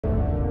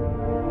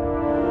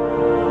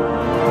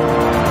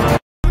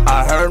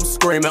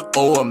screaming,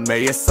 oh,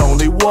 may it's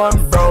only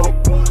one, bro.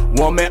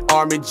 Woman,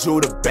 Army,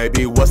 Judah,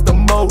 baby, what's the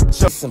mojo?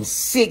 Some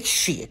sick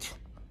shit.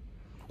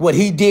 What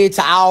he did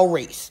to our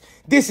race.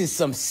 This is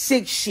some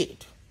sick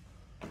shit.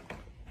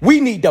 We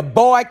need to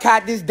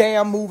boycott this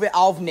damn movie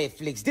off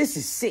Netflix. This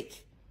is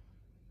sick.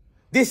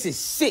 This is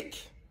sick.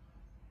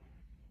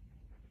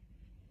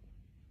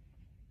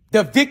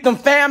 The victim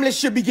family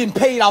should be getting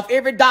paid off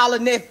every dollar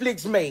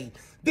Netflix made.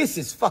 This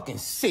is fucking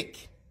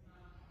sick.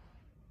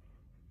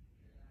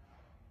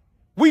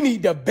 We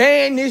need to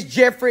ban this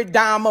Jeffery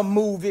Dahmer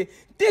movie.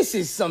 This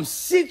is some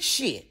sick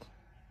shit.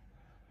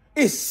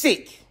 It's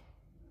sick.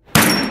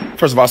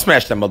 First of all,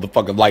 smash that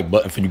motherfucking like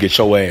button for you get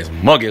your ass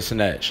muggy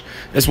snatched.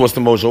 This was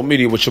the Mojo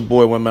Media with your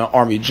boy, Women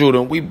Army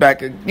Judah. We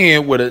back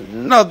again with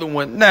another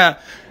one. Now,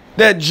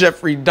 that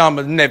Jeffery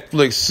Dahmer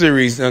Netflix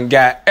series done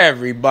got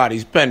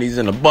everybody's pennies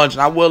in a bunch.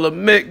 And I will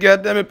admit,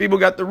 goddammit, people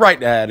got the right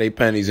to have their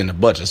pennies in a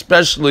bunch,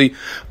 especially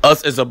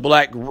us as a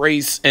black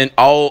race and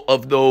all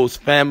of those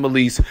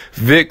families,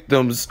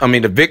 victims. I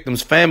mean, the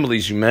victims'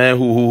 families, man,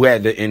 who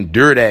had to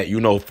endure that, you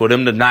know, for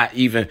them to not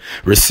even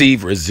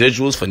receive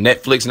residuals, for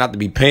Netflix not to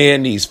be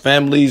paying these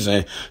families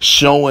and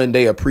showing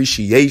their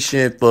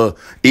appreciation for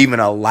even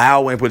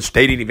allowing, which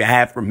they didn't even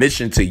have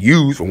permission to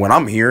use, from what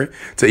I'm hearing,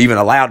 to even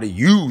allow to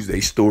use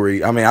their story.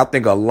 I mean, I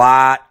think a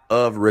lot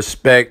of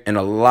respect and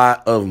a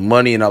lot of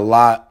money and a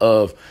lot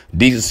of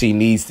decency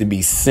needs to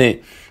be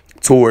sent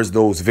towards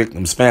those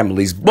victims'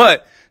 families.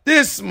 But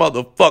this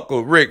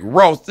motherfucker, Rick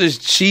Ross, this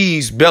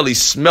cheese belly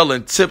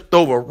smelling, tipped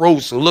over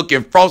roast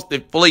looking,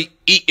 frosted flake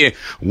eating,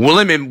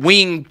 lemon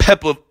wing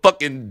pepper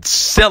fucking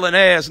selling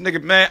ass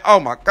nigga, man. Oh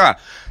my God.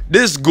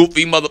 This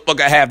goofy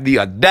motherfucker have the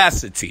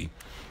audacity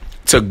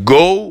to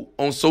go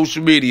on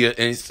social media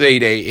and say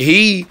that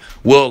he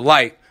will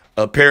like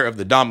a pair of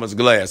the Dahmer's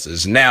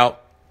glasses. Now,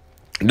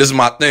 this is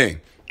my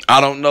thing. I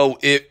don't know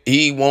if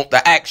he want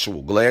the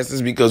actual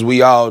glasses, because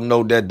we all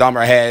know that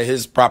Dahmer had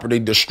his property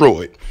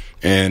destroyed.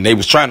 And they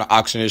was trying to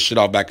auction this shit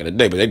off back in the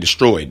day, but they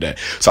destroyed that.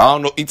 So I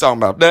don't know if he talking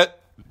about that,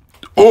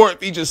 or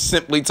if he just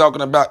simply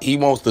talking about he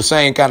wants the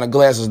same kind of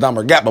glasses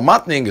Dahmer got. But my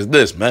thing is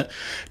this, man.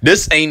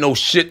 This ain't no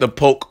shit to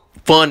poke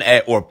fun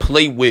at or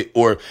play with,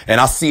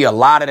 and I see a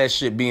lot of that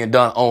shit being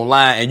done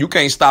online, and you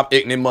can't stop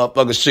ignorant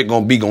motherfuckers. Shit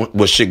gonna be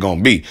what shit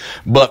gonna be.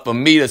 But for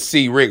me to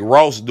see Rick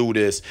Ross do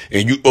this,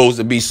 and you supposed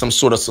to be some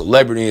sort of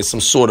celebrity and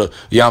some sort of,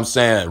 you know what I'm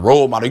saying,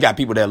 role model. You got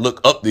people that look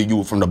up to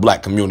you from the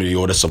black community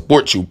or to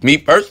support you. Me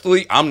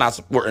personally, I'm not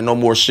supporting no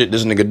more shit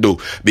this nigga do,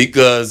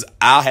 because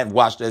I have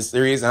watched that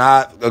series and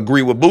I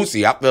agree with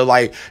Boosie. I feel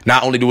like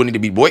not only do it need to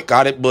be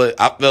boycotted, but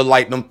I feel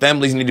like them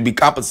families need to be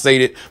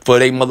compensated for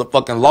their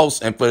motherfucking loss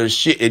and for the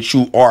shit that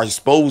you are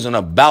exposing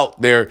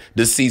about their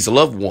deceased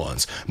loved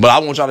ones. But I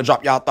want y'all to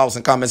drop y'all thoughts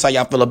and comments. How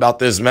y'all feel about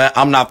this, man?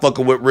 I'm not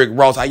fucking with Rick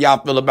Ross. How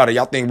y'all feel about it?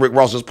 Y'all think Rick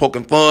Ross is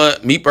poking fun?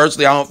 Me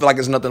personally, I don't feel like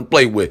it's nothing to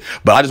play with.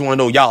 But I just want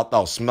to know y'all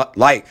thoughts.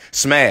 Like,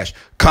 smash,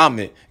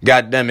 comment,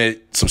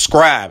 goddammit,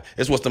 subscribe.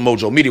 It's what's the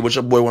Mojo Media with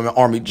your boy, Women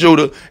Army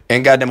Judah.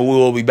 And goddammit, we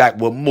will be back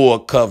with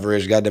more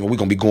coverage. Goddammit, we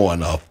gonna be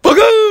going up.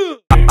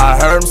 I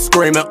heard him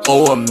screaming,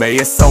 oh, may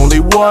it's only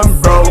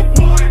one, bro.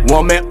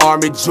 Woman,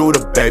 Army,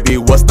 Judah, baby,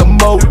 what's the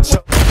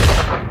mojo?